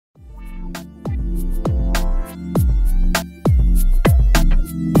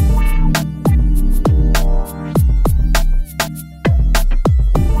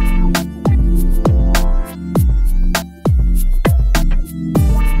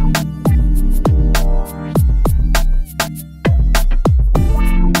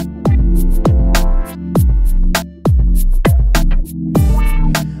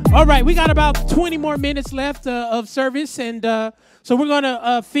All right, we got about 20 more minutes left of service, and so we're going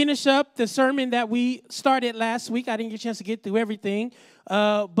to finish up the sermon that we started last week. I didn't get a chance to get through everything,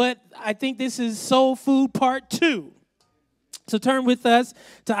 but I think this is Soul Food Part 2. So turn with us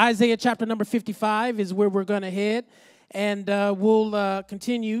to Isaiah chapter number 55 is where we're going to head, and we'll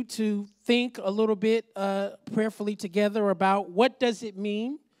continue to think a little bit prayerfully together about what does it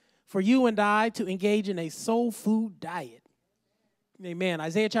mean for you and I to engage in a soul food diet. Amen.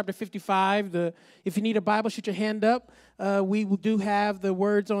 Isaiah chapter 55. If you need a Bible, shoot your hand up. We do have the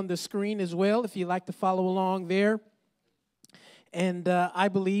words on the screen as well, if you'd like to follow along there. And I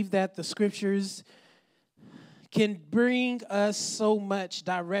believe that the scriptures can bring us so much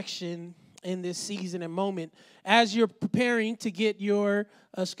direction in this season and moment. As you're preparing to get your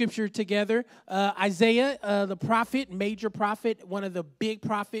scripture together, Isaiah, the prophet, major prophet, one of the big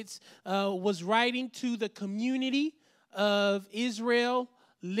prophets, was writing to the community of Israel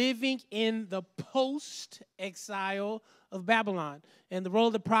living in the post-exile of Babylon. And the role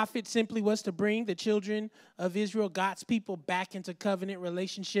of the prophet simply was to bring the children of Israel, God's people, back into covenant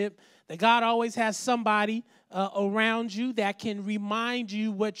relationship. That God always has somebody around you that can remind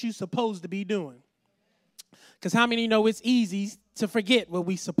you what you're supposed to be doing. Because how many know it's easy to forget what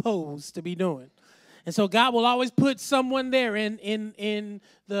we're supposed to be doing? And so God will always put someone there in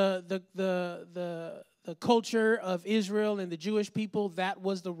the culture of Israel and the Jewish people. That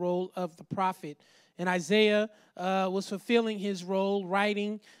was the role of the prophet. And Isaiah was fulfilling his role,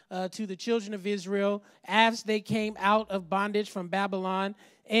 writing to the children of Israel as they came out of bondage from Babylon.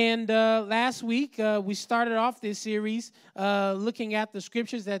 And last week, we started off this series looking at the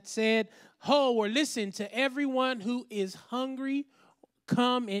scriptures that said, "Ho, or listen to everyone who is hungry,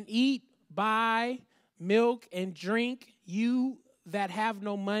 come and eat, buy milk and drink. You that have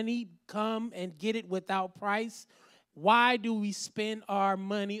no money, come and get it without price. Why do we spend our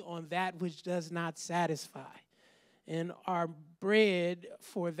money on that which does not satisfy, and our bread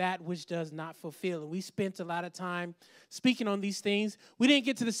for that which does not fulfill?" And we spent a lot of time speaking on these things. We didn't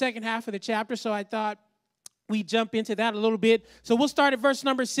get to the second half of the chapter, so I thought we'd jump into that a little bit. So we'll start at verse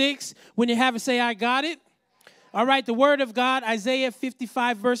number 6. When you have it, say, "I got it." All right, the word of God, Isaiah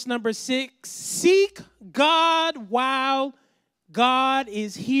 55, verse number 6. "Seek God while God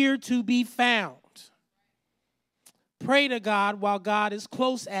is here to be found. Pray to God while God is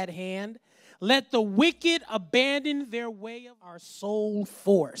close at hand. Let the wicked abandon their way of our soul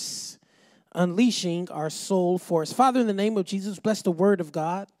force." Unleashing our soul force. Father, in the name of Jesus, bless the word of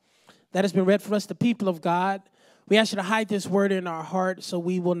God that has been read for us, the people of God. We ask you to hide this word in our heart so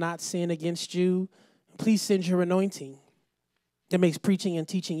we will not sin against you. Please send your anointing that makes preaching and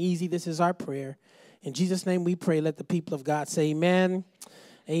teaching easy. This is our prayer. In Jesus' name we pray. Let the people of God say amen.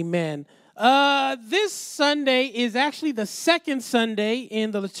 Amen. This Sunday is actually the second Sunday in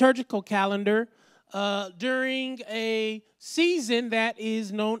the liturgical calendar during a season that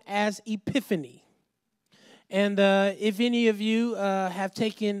is known as Epiphany. And if any of you have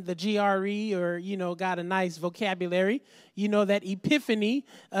taken the GRE or, got a nice vocabulary, you know that Epiphany,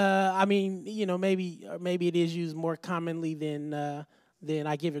 maybe it is used more commonly than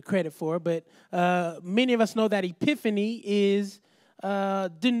I give it credit for. But many of us know that Epiphany is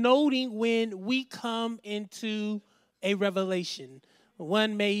denoting when we come into a revelation.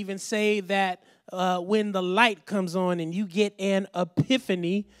 One may even say that when the light comes on and you get an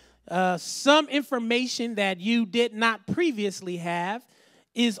epiphany, some information that you did not previously have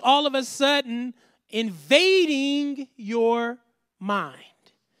is all of a sudden invading your mind.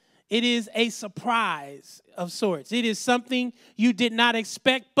 It is a surprise of sorts. It is something you did not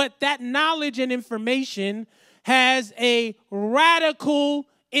expect, but that knowledge and information has a radical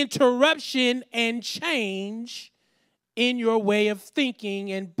interruption and change in your way of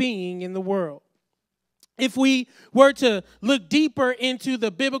thinking and being in the world. If we were to look deeper into the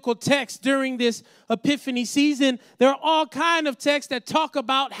biblical text during this Epiphany season, there are all kinds of texts that talk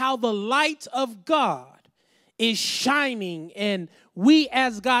about how the light of God is shining, and we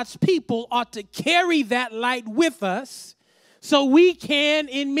as God's people ought to carry that light with us so we can,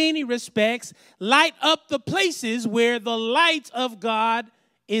 in many respects, light up the places where the light of God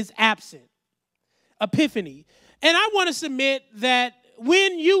is absent. Epiphany. And I want to submit that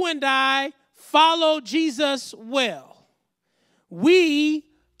when you and I follow Jesus well, we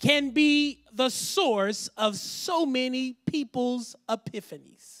can be the source of so many people's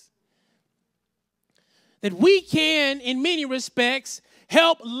epiphanies. That we can, in many respects,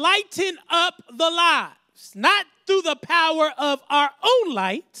 help lighten up the lives, not through the power of our own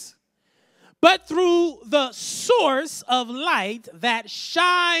light, but through the source of light that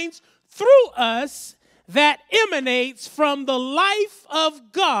shines through us that emanates from the life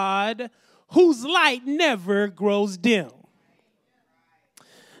of God, whose light never grows dim.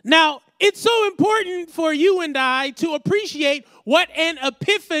 Now, it's so important for you and I to appreciate what an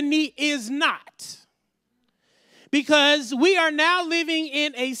epiphany is not. Because we are now living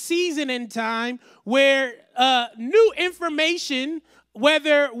in a season and time where new information,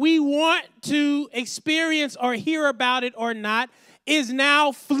 whether we want to experience or hear about it or not, is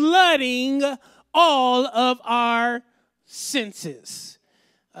now flooding all of our senses.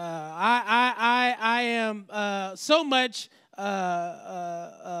 I am so much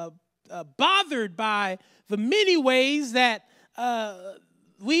bothered by the many ways that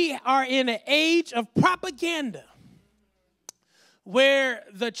we are in an age of propaganda, where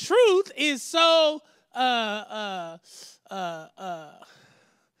the truth is so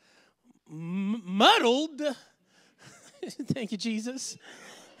muddled. Thank you, Jesus.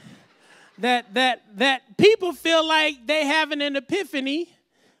 That people feel like they having an epiphany,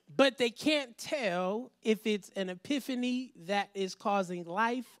 but they can't tell if it's an epiphany that is causing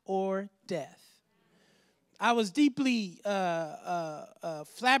life or death. I was deeply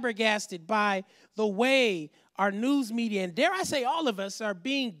flabbergasted by the way our news media, and dare I say all of us, are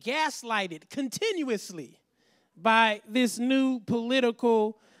being gaslighted continuously by this new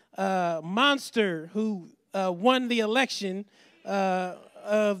political monster who won the election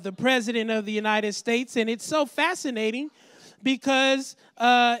of the President of the United States. And it's so fascinating because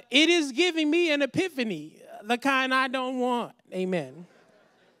it is giving me an epiphany, the kind I don't want. Amen.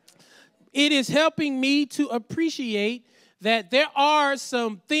 It is helping me to appreciate that there are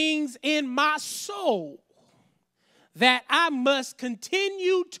some things in my soul that I must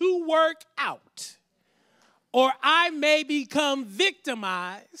continue to work out, or I may become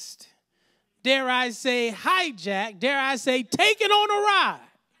victimized, dare I say hijacked, dare I say taken on a ride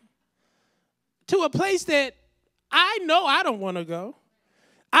to a place that I know I don't want to go.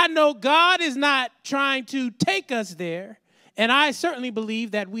 I know God is not trying to take us there, and I certainly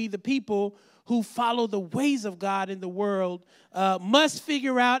believe that we, the people who follow the ways of God in the world, must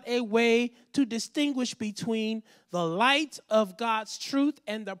figure out a way to distinguish between the light of God's truth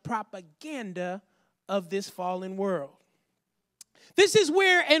and the propaganda of this fallen world. This is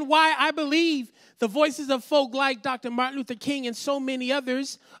where and why I believe the voices of folk like Dr. Martin Luther King and so many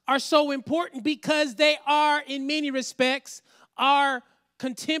others are so important, because they are, in many respects, our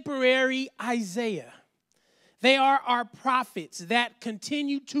contemporary Isaiah. They are our prophets that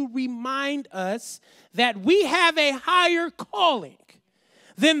continue to remind us that we have a higher calling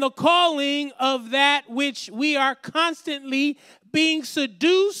than the calling of that which we are constantly being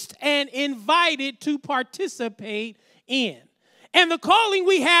seduced and invited to participate in. And the calling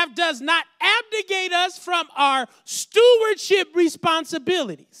we have does not abdicate us from our stewardship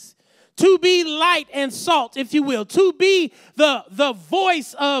responsibilities to be light and salt, if you will, to be the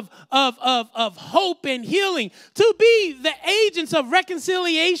voice of hope and healing, to be the agents of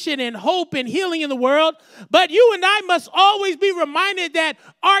reconciliation and hope and healing in the world. But you and I must always be reminded that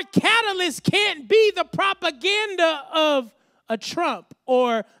our catalyst can't be the propaganda of a Trump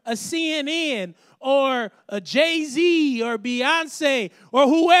or a CNN or a Jay-Z or Beyonce or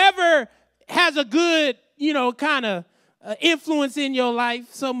whoever has a good, kind of influence in your life,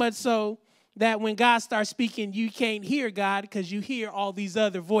 so much so that when God starts speaking, you can't hear God because you hear all these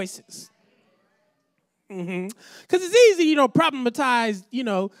other voices. Because it's easy, problematize,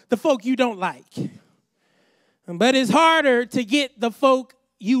 the folk you don't like. But it's harder to get the folk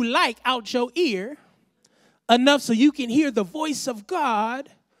you like out your ear enough so you can hear the voice of God,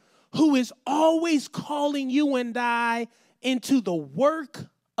 who is always calling you and I into the work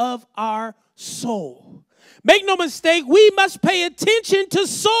of our soul. Make no mistake, we must pay attention to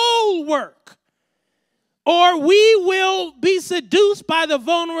soul work, or we will be seduced by the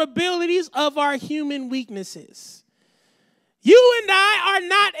vulnerabilities of our human weaknesses. You and I are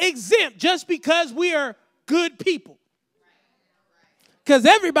not exempt just because we are good people. Because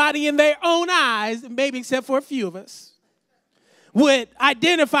everybody in their own eyes, maybe except for a few of us, would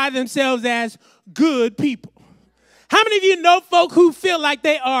identify themselves as good people. How many of you know folk who feel like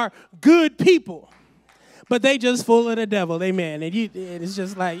they are good people, but they just full of the devil? Amen. And it's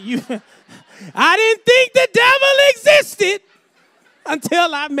just like, I didn't think the devil existed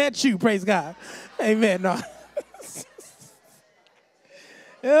until I met you. Praise God. Amen. No.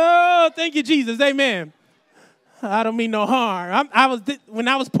 Oh, thank you, Jesus. Amen. I don't mean no harm. When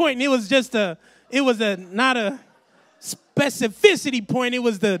I was pointing, it was not a specificity point. It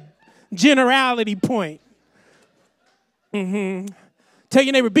was the generality point. Tell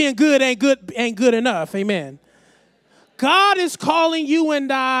your neighbor, being good ain't good enough. Amen. God is calling you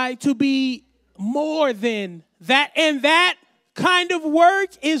and I to be more than that. And that kind of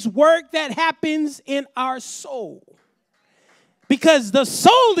work is work that happens in our soul. Because the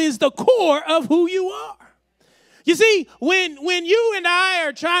soul is the core of who you are. You see, when you and I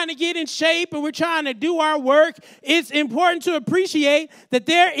are trying to get in shape and we're trying to do our work, it's important to appreciate that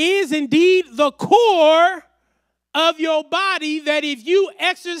there is indeed the core of your body that if you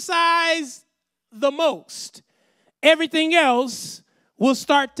exercise the most, everything else will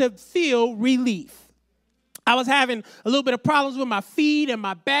start to feel relief. I was having a little bit of problems with my feet and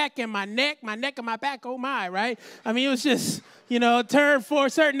my back and my neck and my back, oh my, right? I mean, it was just, turned for a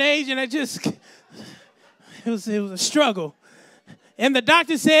certain age and it was a struggle. And the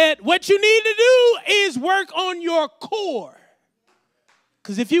doctor said, what you need to do is work on your core.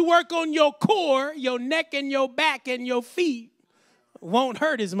 Because if you work on your core, your neck and your back and your feet won't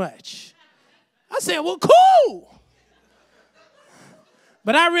hurt as much. I said, well, cool.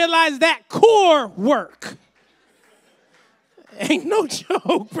 But I realized that core work ain't no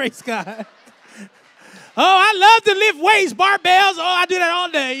joke, praise God. Oh, I love to lift weights, barbells. Oh, I do that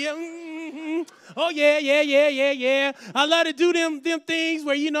all day. Mm-hmm. Oh, yeah. I love to do them things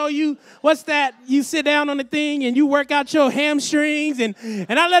where, what's that? You sit down on the thing and you work out your hamstrings, and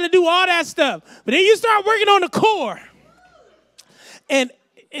I love to do all that stuff. But then you start working on the core. And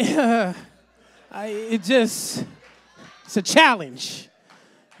it's a challenge.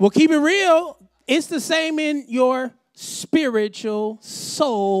 Well, keep it real. It's the same in your spiritual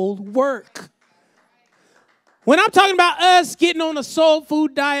soul work. When I'm talking about us getting on a soul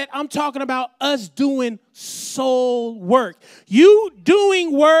food diet, I'm talking about us doing soul work. You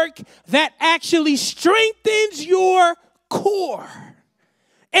doing work that actually strengthens your core.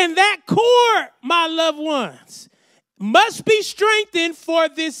 And that core, my loved ones, must be strengthened for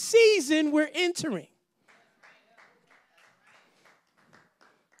this season we're entering.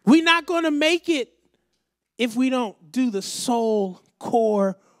 We're not going to make it if we don't do the soul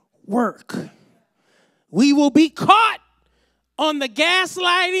core work. We will be caught on the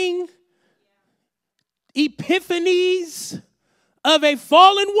gaslighting epiphanies of a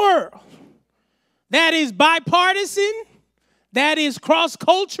fallen world that is bipartisan, that is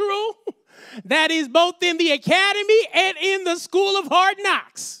cross-cultural, that is both in the academy and in the school of hard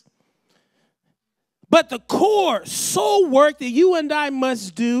knocks. But the core soul work that you and I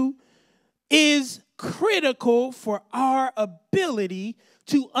must do is critical for our ability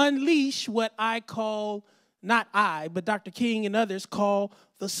to unleash what I call, not I, but Dr. King and others call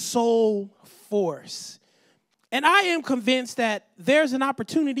the soul force. And I am convinced that there's an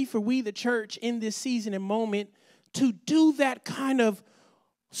opportunity for we, the church, in this season and moment to do that kind of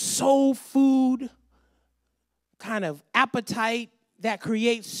soul food, kind of appetite that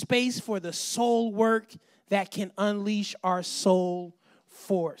creates space for the soul work that can unleash our soul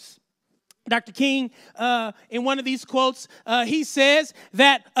force. Dr. King, in one of these quotes, he says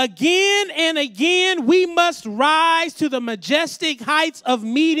that again and again we must rise to the majestic heights of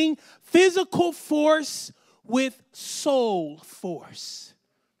meeting physical force with soul force.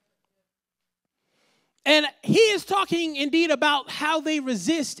 And he is talking indeed about how they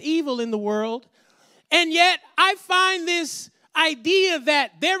resist evil in the world. And yet I find this idea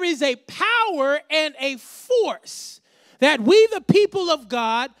that there is a power and a force that we, the people of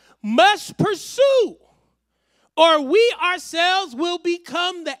God, must pursue, or we ourselves will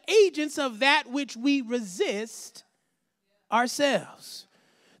become the agents of that which we resist ourselves.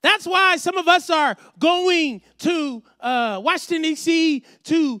 That's why some of us are going to Washington, D.C.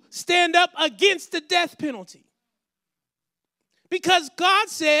 to stand up against the death penalty. Because God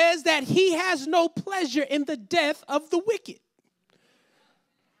says that he has no pleasure in the death of the wicked.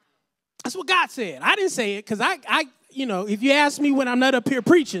 That's what God said. I didn't say it because I if you ask me when I'm not up here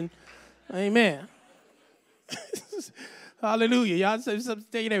preaching, amen. Hallelujah. Y'all say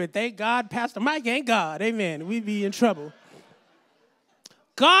something, thank God Pastor Mike ain't God. Amen. We'd be in trouble.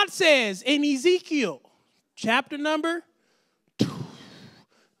 God says in Ezekiel, chapter number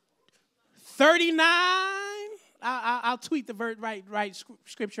 39, I'll tweet the right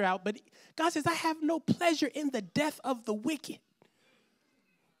scripture out, but God says, I have no pleasure in the death of the wicked,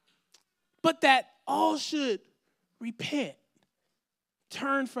 but that all should repent,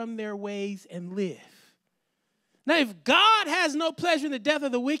 turn from their ways, and live. Now, if God has no pleasure in the death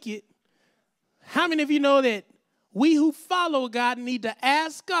of the wicked, how many of you know that we who follow God need to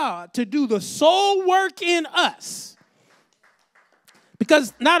ask God to do the soul work in us?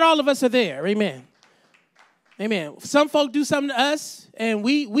 Because not all of us are there. Amen. Amen. Some folk do something to us, and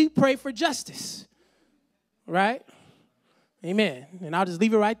we pray for justice. Right? Amen. And I'll just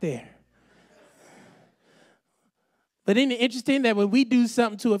leave it right there. But isn't it interesting that when we do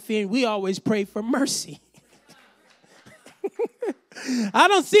something to offend, we always pray for mercy? I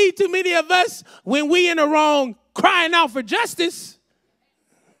don't see too many of us when we in the wrong crying out for justice.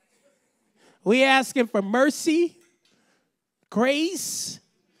 We asking for mercy, grace,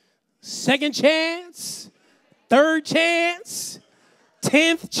 second chance, third chance,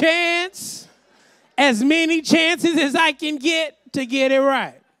 10th chance, as many chances as I can get to get it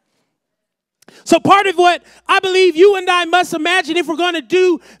right. So part of what I believe you and I must imagine if we're going to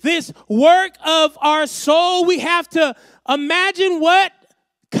do this work of our soul, we have to imagine what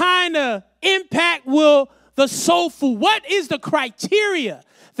kind of impact will the soul food, what is the criteria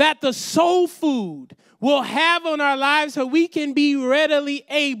that the soul food will have on our lives so we can be readily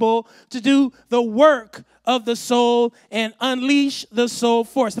able to do the work of the soul and unleash the soul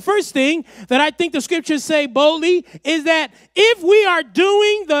force. The first thing that I think the scriptures say boldly is that if we are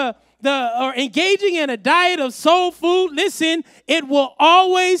doing or engaging in a diet of soul food, listen, it will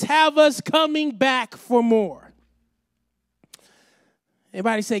always have us coming back for more.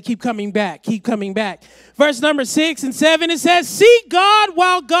 Everybody say, keep coming back, keep coming back. Verse number 6 and 7, it says, seek God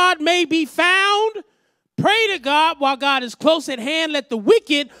while God may be found. Pray to God while God is close at hand. Let the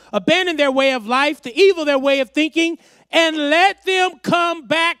wicked abandon their way of life, the evil their way of thinking, and let them come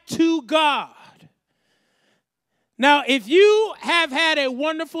back to God. Now, if you have had a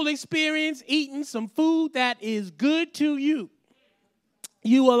wonderful experience eating some food that is good to you,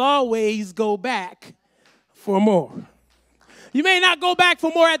 you will always go back for more. You may not go back for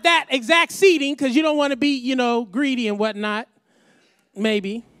more at that exact seating because you don't want to be, greedy and whatnot.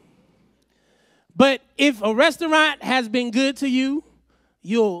 Maybe. But if a restaurant has been good to you,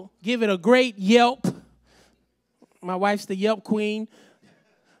 you'll give it a great Yelp. My wife's the Yelp queen.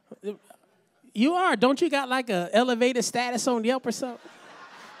 You are. Don't you got like a elevated status on Yelp or something?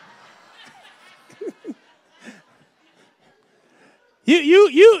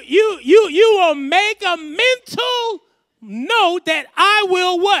 You will make a mental note that I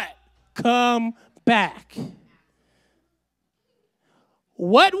will what? Come back.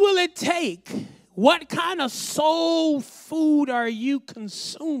 What will it take? What kind of soul food are you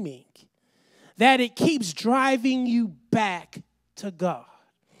consuming that it keeps driving you back to God?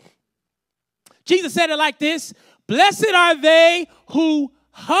 Jesus said it like this: blessed are they who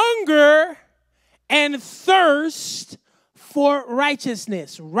hunger and thirst for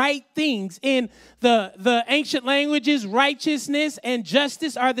righteousness, right things. In the ancient languages, righteousness and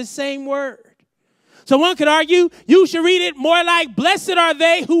justice are the same word. So one could argue you should read it more like, blessed are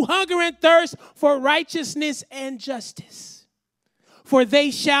they who hunger and thirst for righteousness and justice, for they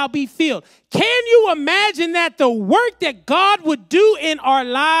shall be filled. Can you imagine that the work that God would do in our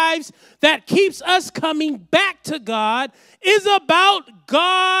lives that keeps us coming back to God is about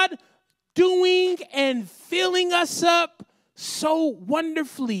God doing and filling us up so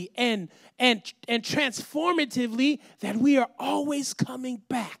wonderfully and transformatively that we are always coming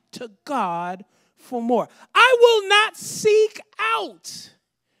back to God for more. I will not seek out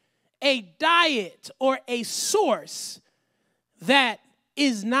a diet or a source that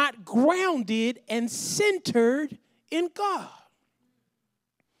is not grounded and centered in God.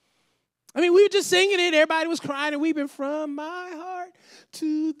 I mean, we were just singing it. Everybody was crying and weeping. From my heart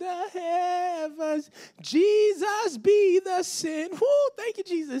to the heavens, Jesus be the sin. Woo, thank you,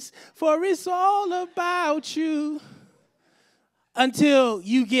 Jesus. For it's all about you until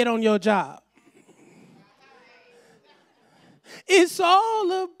you get on your job. It's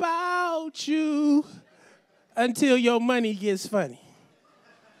all about you until your money gets funny.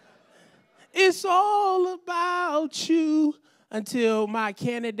 It's all about you until my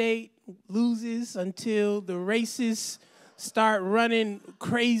candidate loses, until the racists start running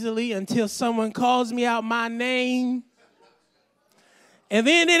crazily, until someone calls me out my name. And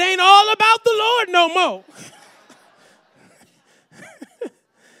then it ain't all about the Lord no more.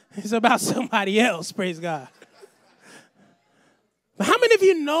 It's about somebody else, praise God. But how many of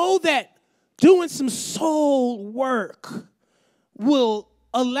you know that doing some soul work will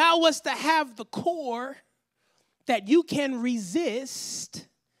allow us to have the core that you can resist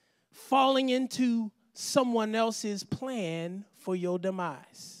falling into someone else's plan for your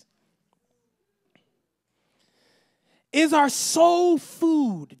demise? Is our soul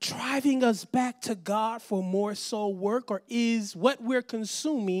food driving us back to God for more soul work, or is what we're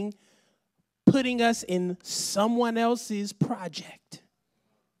consuming putting us in someone else's project?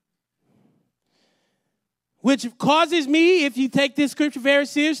 Which causes me, if you take this scripture very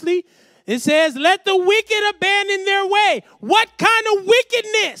seriously, it says, let the wicked abandon their way. What kind of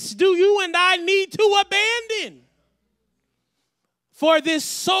wickedness do you and I need to abandon for this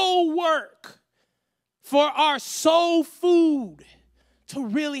soul work for our soul food to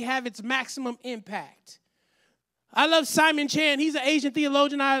really have its maximum impact. I love Simon Chan. He's an Asian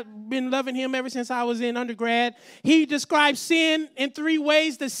theologian. I've been loving him ever since I was in undergrad. He describes sin in 3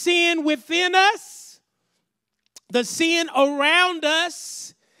 ways: the sin within us, the sin around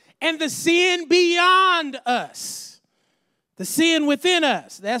us, and the sin beyond us. The sin within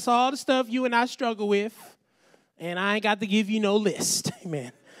us. That's all the stuff you and I struggle with. And I ain't got to give you no list.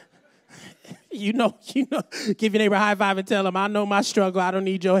 Amen. You know, give your neighbor a high five and tell them, I know my struggle. I don't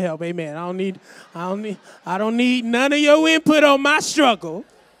need your help. Amen. I don't need none of your input on my struggle.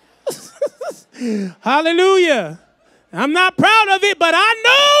 Hallelujah. I'm not proud of it, but I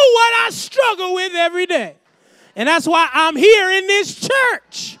know what I struggle with every day. And that's why I'm here in this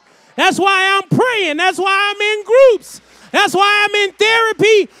church. That's why I'm praying. That's why I'm in groups. That's why I'm in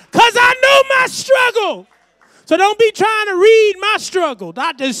therapy, because I know my struggle. So don't be trying to read my struggle.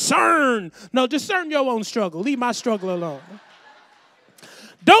 Not discern. No, discern your own struggle. Leave my struggle alone.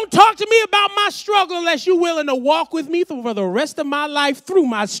 Don't talk to me about my struggle unless you're willing to walk with me for the rest of my life through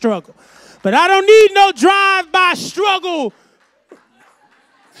my struggle. But I don't need no drive-by struggle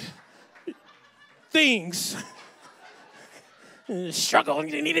things. Struggle.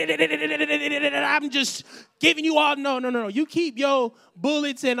 I'm just giving you all. No. You keep your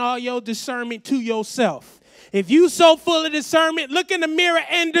bullets and all your discernment to yourself. If you so full of discernment, look in the mirror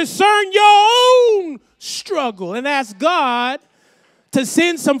and discern your own struggle and ask God to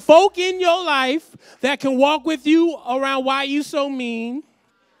send some folk in your life that can walk with you around why you so mean.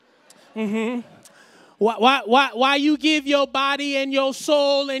 Why you give your body and your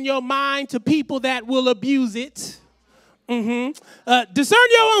soul and your mind to people that will abuse it. Discern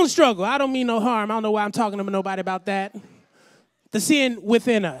your own struggle. I don't mean no harm. I don't know why I'm talking to nobody about that. The sin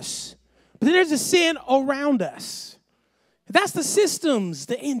within us. But there's a sin around us. That's the systems,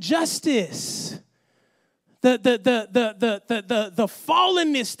 the injustice, the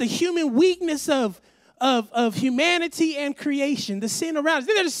fallenness, the human weakness of humanity and creation, the sin around us.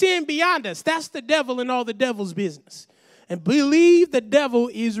 Then there's sin beyond us. That's the devil and all the devil's business. And believe the devil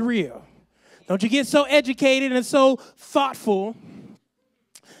is real. Don't you get so educated and so thoughtful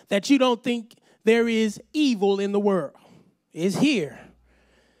that you don't think there is evil in the world. It's here.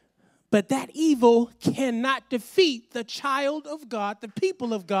 But that evil cannot defeat the child of God, the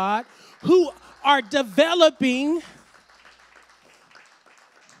people of God, who are developing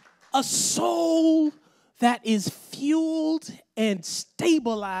a soul that is fueled and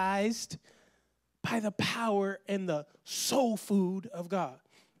stabilized by the power and the soul food of God.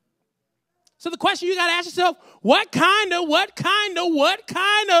 So the question you got to ask yourself, what kind of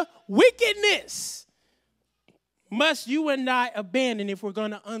wickedness must you and I abandon if we're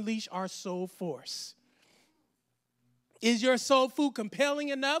going to unleash our soul force? Is your soul food compelling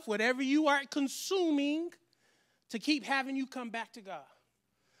enough, whatever you are consuming, to keep having you come back to God?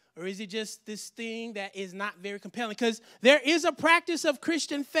 Or is it just this thing that is not very compelling? Because there is a practice of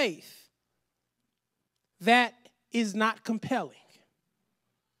Christian faith that is not compelling.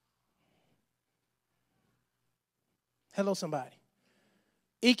 Hello, somebody.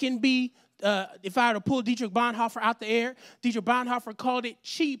 It can be, if I were to pull Dietrich Bonhoeffer out the air, Dietrich Bonhoeffer called it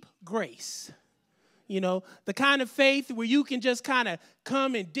cheap grace. You know, the kind of faith where you can just kind of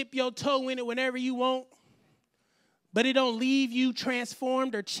come and dip your toe in it whenever you want, but it don't leave you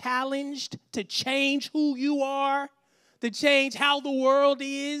transformed or challenged to change who you are, to change how the world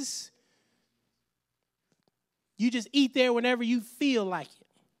is. You just eat there whenever you feel like it.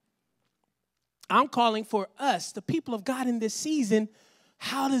 I'm calling for us, the people of God in this season.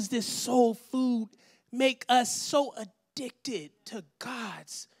 How does this soul food make us so addicted to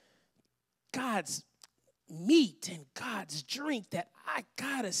God's meat and God's drink that I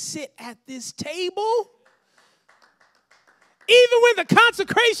gotta sit at this table? Even when the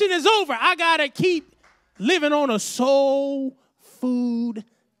consecration is over, I gotta keep living on a soul food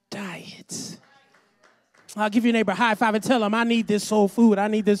diet. I'll give your neighbor a high five and tell them, I need this soul food. I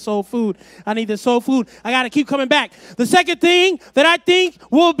need this soul food. I need this soul food. I got to keep coming back. The second thing that I think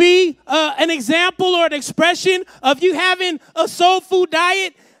will be an example or an expression of you having a soul food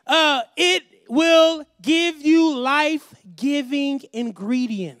diet, it will give you life-giving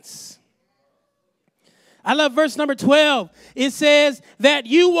ingredients. I love verse number 12. It says that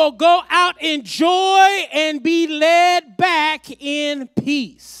you will go out in joy and be led back in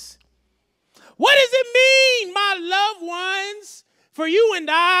peace. What does it mean, my loved ones, for you and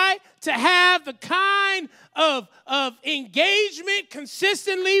I to have the kind of engagement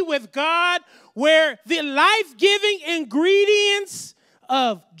consistently with God where the life-giving ingredients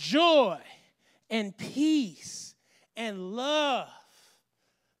of joy and peace and love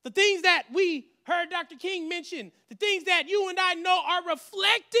The things that we heard Dr. King mention, the things that you and I know are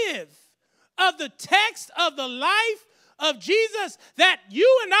reflective of the text of the life of Jesus, that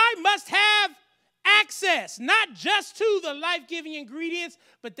you and I must have access, not just to the life-giving ingredients,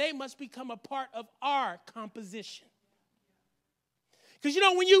 but they must become a part of our composition. Because,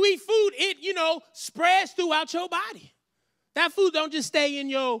 when you eat food, it, spreads throughout your body. That food don't just stay in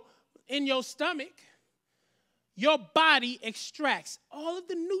your stomach. Your body extracts all of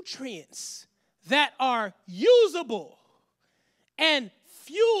the nutrients that are usable and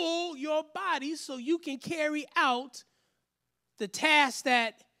fuel your body so you can carry out the tasks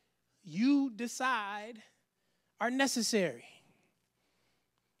that you decide are necessary.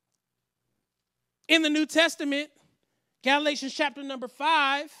 In the New Testament, Galatians chapter number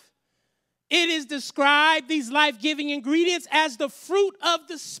 5, it is described, these life-giving ingredients, as the fruit of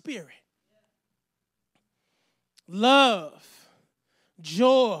the Spirit. Love,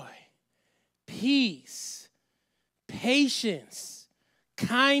 joy, peace, patience,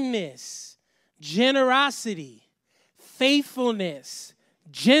 kindness, generosity, faithfulness,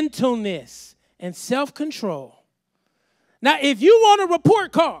 gentleness, and self-control. Now, if you want a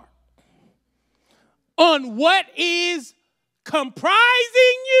report card on what is comprising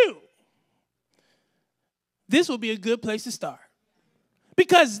you, this will be a good place to start.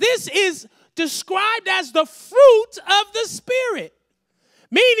 Because this is described as the fruit of the Spirit,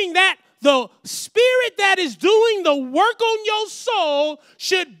 meaning that the Spirit that is doing the work on your soul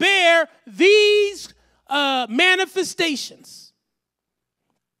should bear these manifestations.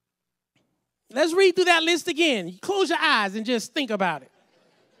 Let's read through that list again. Close your eyes and just think about it.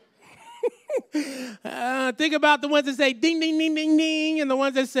 Think about the ones that say ding, ding, ding, ding, ding, and the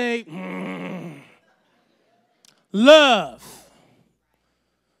ones that say love,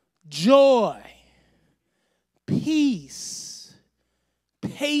 joy, peace,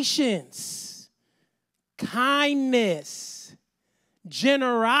 patience, kindness,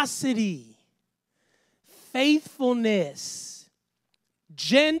 generosity, faithfulness,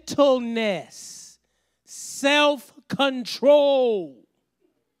 gentleness, self-control.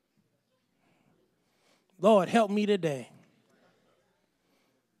 Lord, help me today.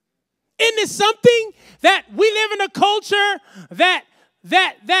 Isn't it something that we live in a culture that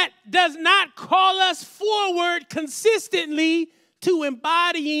does not call us forward consistently to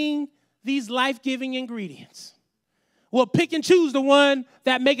embodying these life-giving ingredients? We'll pick and choose the one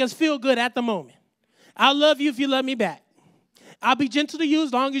that make us feel good at the moment. I'll love you if you love me back. I'll be gentle to you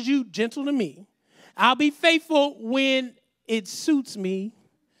as long as you gentle to me. I'll be faithful when it suits me,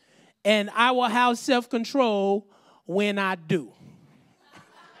 and I will have self-control when I do.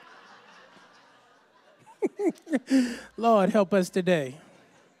 Lord, help us today.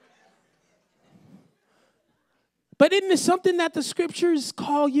 But isn't it something that the scriptures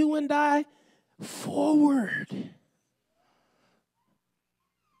call you and I forward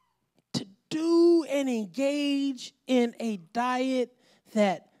to do and engage in a diet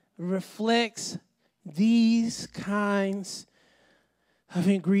that reflects these kinds of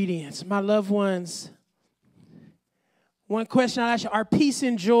ingredients? My loved ones, one question I'll ask you: are peace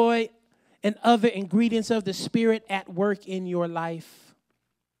and joy and other ingredients of the Spirit at work in your life?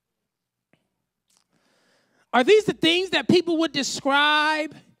 Are these the things that people would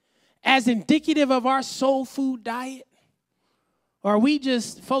describe as indicative of our soul food diet? Or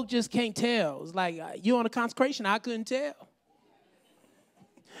folk just can't tell? It's like, you on a consecration, I couldn't tell.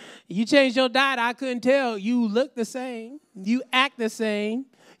 You changed your diet, I couldn't tell. You look the same. You act the same.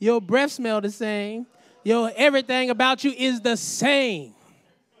 Your breath smell the same. Everything about you is the same.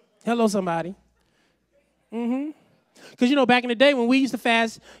 Hello, somebody. Because, back in the day when we used to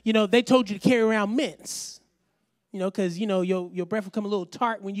fast, they told you to carry around mints. Because, your breath would come a little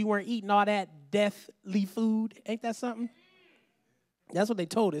tart when you weren't eating all that deathly food. Ain't that something? That's what they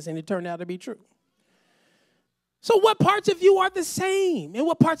told us, and it turned out to be true. So what parts of you are the same, and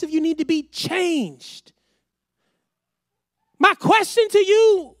what parts of you need to be changed? My question to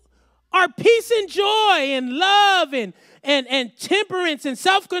you: are peace and joy and love and temperance and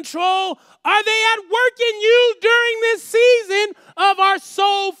self-control, are they at work in you during this season of our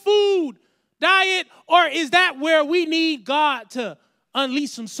soul food diet? Or is that where we need God to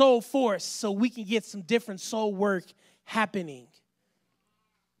unleash some soul force so we can get some different soul work happening?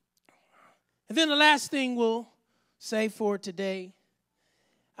 And then the last thing we'll say for today,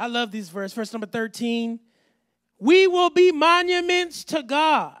 I love this verse number 13. We will be monuments to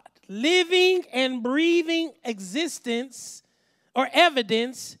God, living and breathing existence or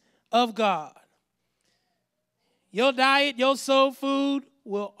evidence of God. Your diet, your soul food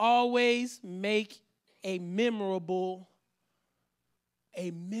will always make a memorable a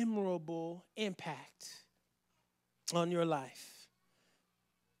memorable impact on your life?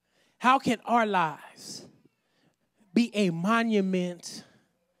 How can our lives be a monument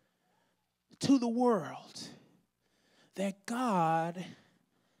to the world that God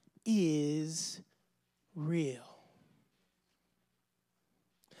is real?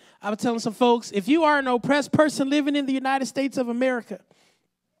 I was telling some folks, if you are an oppressed person living in the United States of America,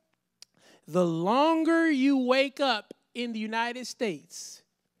 the longer you wake up in the United States,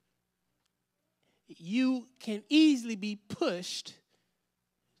 you can easily be pushed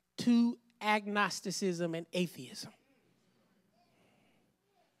to agnosticism and atheism.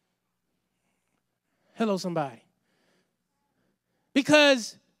 Hello, somebody.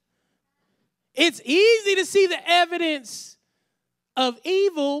 Because it's easy to see the evidence of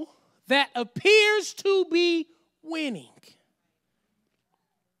evil that appears to be winning.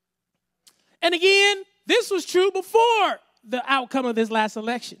 And again, this was true before the outcome of this last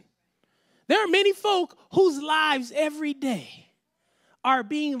election. There are many folk whose lives every day are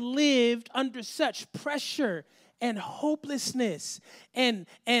being lived under such pressure and hopelessness and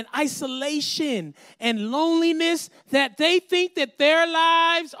isolation and loneliness that they think that their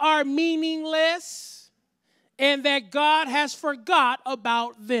lives are meaningless and that God has forgot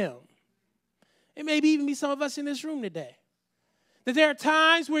about them. It may even be some of us in this room today. That there are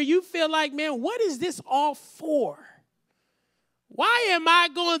times where you feel like, man, what is this all for? Why am I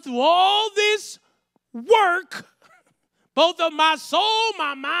going through all this work, both of my soul,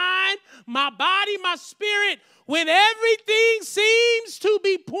 my mind, my body, my spirit, when everything seems to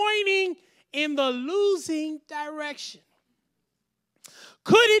be pointing in the losing direction?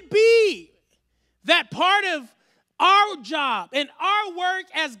 Could it be that part of our job and our work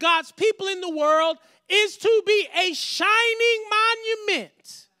as God's people in the world is to be a shining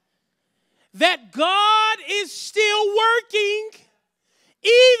monument that God is still working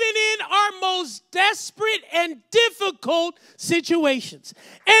even in our most desperate and difficult situations?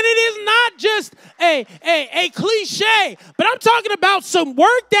 And it is not just a cliche, but I'm talking about some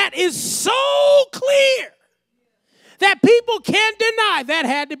work that is so clear that people can't deny that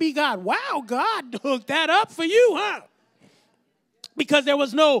had to be God. Wow, God hooked that up for you, huh? Because there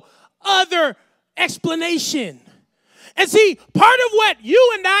was no other explanation. And see, part of what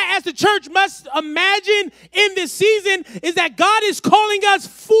you and I as the church must imagine in this season is that God is calling us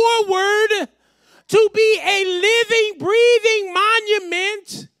forward to be a living, breathing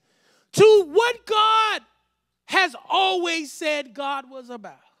monument to what God has always said God was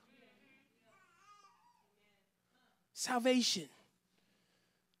about. Salvation,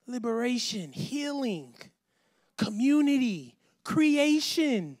 liberation, healing, community,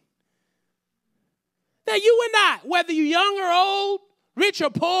 creation. That you and I, whether you're young or old, rich or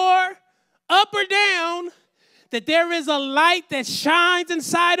poor, up or down, that there is a light that shines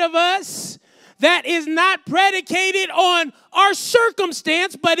inside of us that is not predicated on our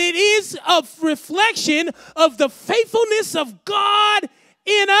circumstance, but it is a reflection of the faithfulness of God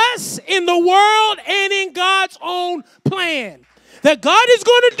in us, in the world, and in God's own plan. That God is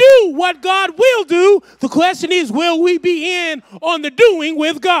going to do what God will do. The question is, will we be in on the doing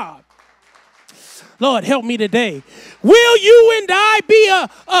with God? Lord, help me today. Will you and I be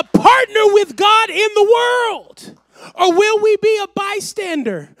a partner with God in the world? Or will we be a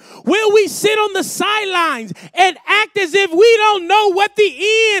bystander? Will we sit on the sidelines and act as if we don't know what the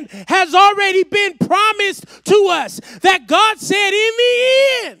end has already been promised to us? That God said in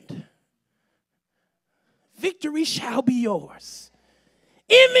the end, victory shall be yours.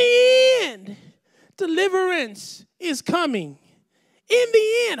 In the end, deliverance is coming. In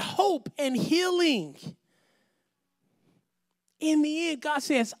the end, hope and healing. In the end, God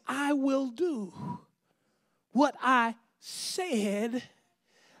says, I will do what I said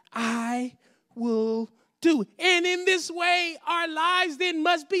I will do. And in this way, our lives then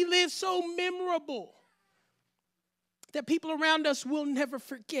must be lived so memorable that people around us will never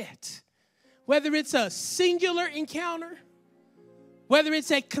forget. Whether it's a singular encounter, whether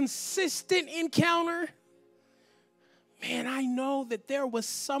it's a consistent encounter, man, I know that there was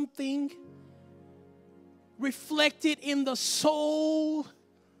something reflected in the soul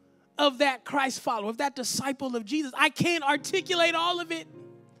of that Christ follower, of that disciple of Jesus. I can't articulate all of it,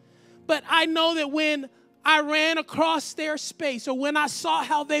 but I know that when I ran across their space or when I saw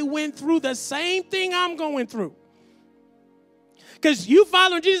how they went through the same thing I'm going through, because you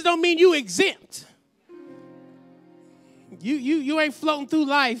following Jesus don't mean you exempt. You ain't floating through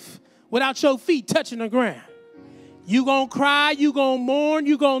life without your feet touching the ground. You gonna cry, you gonna mourn,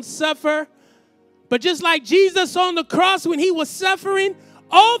 you gonna suffer. But just like Jesus on the cross when he was suffering,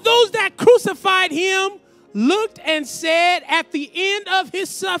 all those that crucified him looked and said at the end of his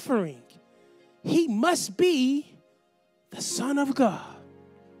suffering, he must be the Son of God.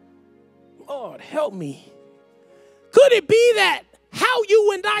 Lord, help me. Could it be that how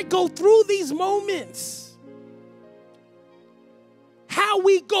you and I go through these moments, how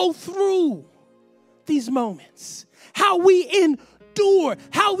we go through these moments, how we endure,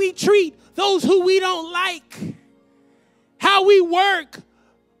 how we treat those who we don't like, how we work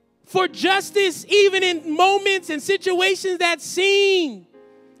for justice even in moments and situations that seem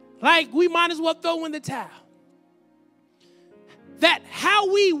like we might as well throw in the towel. That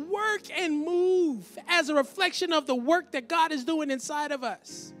how we work and move as a reflection of the work that God is doing inside of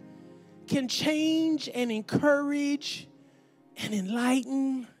us can change and encourage and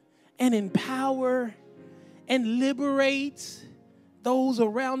enlighten and empower and liberate those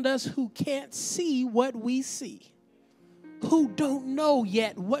around us who can't see what we see, who don't know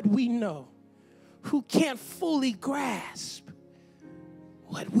yet what we know, who can't fully grasp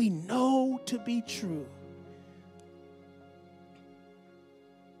what we know to be true.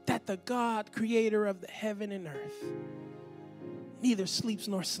 That the God, creator of the heaven and earth, neither sleeps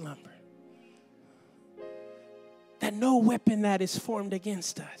nor slumber. That no weapon that is formed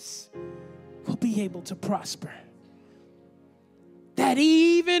against us will be able to prosper. That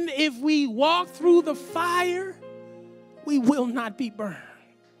even if we walk through the fire, we will not be burned.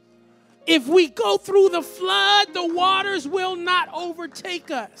 If we go through the flood, the waters will not overtake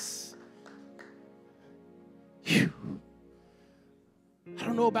us. Whew. I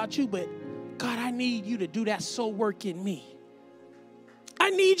don't know about you, but God, I need you to do that soul work in me. I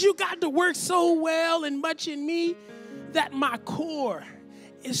need you, God, to work so well and much in me that my core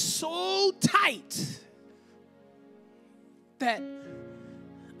is so tight that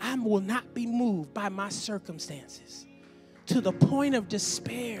I will not be moved by my circumstances to the point of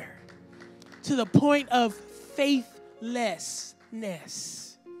despair, to the point of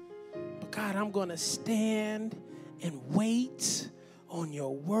faithlessness. But God, I'm going to stand and wait on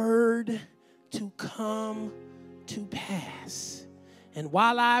your word to come to pass. And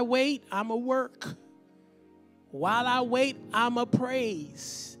while I wait, I'm a work. While I wait, I'm a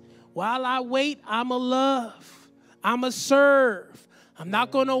praise. While I wait, I'm a love. I'm a serve. I'm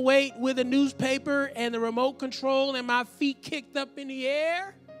not going to wait with a newspaper and the remote control and my feet kicked up in the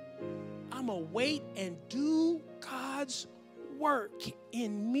air. I'm going to wait and do God's work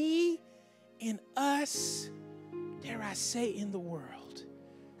in me, in us, dare I say, in the world.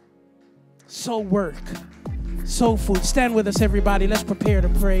 Soul work, soul food. Stand with us, everybody. Let's prepare to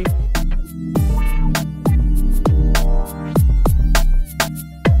pray.